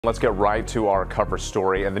Let's get right to our cover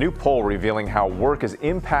story and the new poll revealing how work is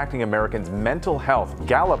impacting Americans' mental health.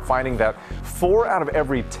 Gallup finding that 4 out of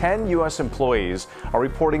every 10 U.S. employees are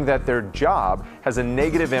reporting that their job has a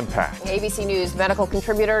negative impact. ABC News medical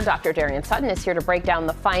contributor Dr. Darien Sutton is here to break down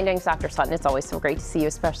the findings. Dr. Sutton, it's always so great to see you,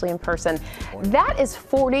 especially in person. That is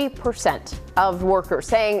 40% of workers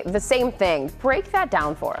saying the same thing. Break that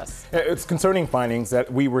down for us. It's concerning findings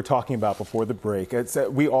that we were talking about before the break.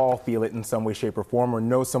 We all feel it in some way, shape, or form, or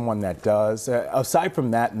know someone that does. Aside from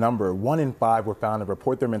that number, 1 in 5 were found to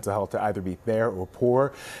report their mental health to either be fair or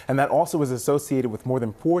poor, and that also was associated with more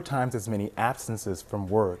than 4 times as many absences from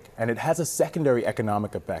work. And it has a secondary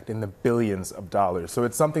economic effect in the billions of dollars. So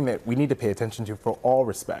it's something that we need to pay attention to for all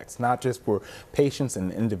respects, not just for patients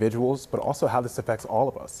and individuals, but also how this affects all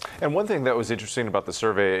of us. And one thing that was interesting about the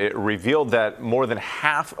survey, it revealed that more than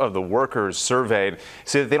half of the workers surveyed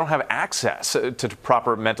say that they don't have access to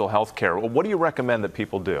proper mental health care. Well, what do you recommend that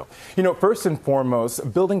people do? You know, first and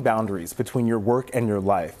foremost, building boundaries between your work and your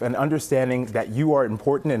life and understanding that you are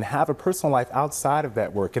important and have a personal life outside of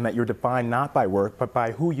that work and that you're defined not by work, but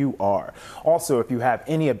by who you are. Also, if you have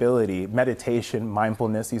any ability, meditation,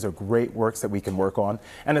 mindfulness, these are great works that we can work on.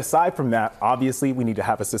 And aside from that, obviously, we need to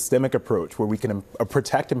have a systemic approach where we can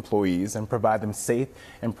protect employees and provide them safe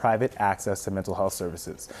and private access to mental health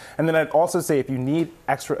services. And then I'd also say if you need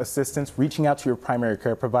extra assistance, reaching out to your primary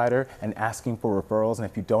care provider and asking for referrals. And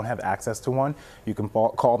if you don't have access to one, you can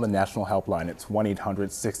call the national helpline. It's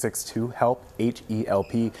 1-800-662-HELP,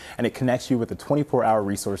 H-E-L-P, and it connects you with the 24-hour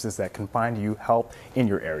resources that can find you help in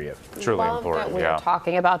your area. Truly important. We're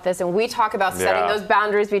talking about this, and we talk about setting those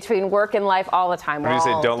boundaries between work and life all the time. When you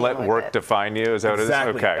say don't let work define you, is that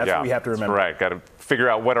exactly. what it is? Okay, that's what we have to remember. That's right. Got to figure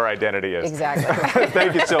out what our identity is. Exactly.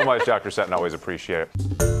 Thank you so much, Dr. Sutton. Always appreciate it.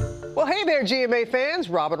 Well, hey there, GMA fans.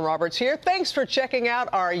 Robin Roberts here. Thanks for checking out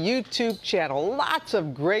our YouTube channel. Lots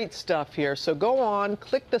of great stuff here. So go on,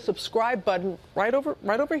 click the subscribe button right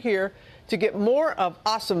over here to get more of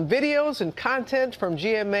awesome videos and content from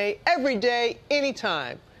GMA every day,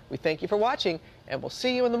 anytime. We thank you for watching, and we'll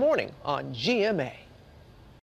see you in the morning on GMA.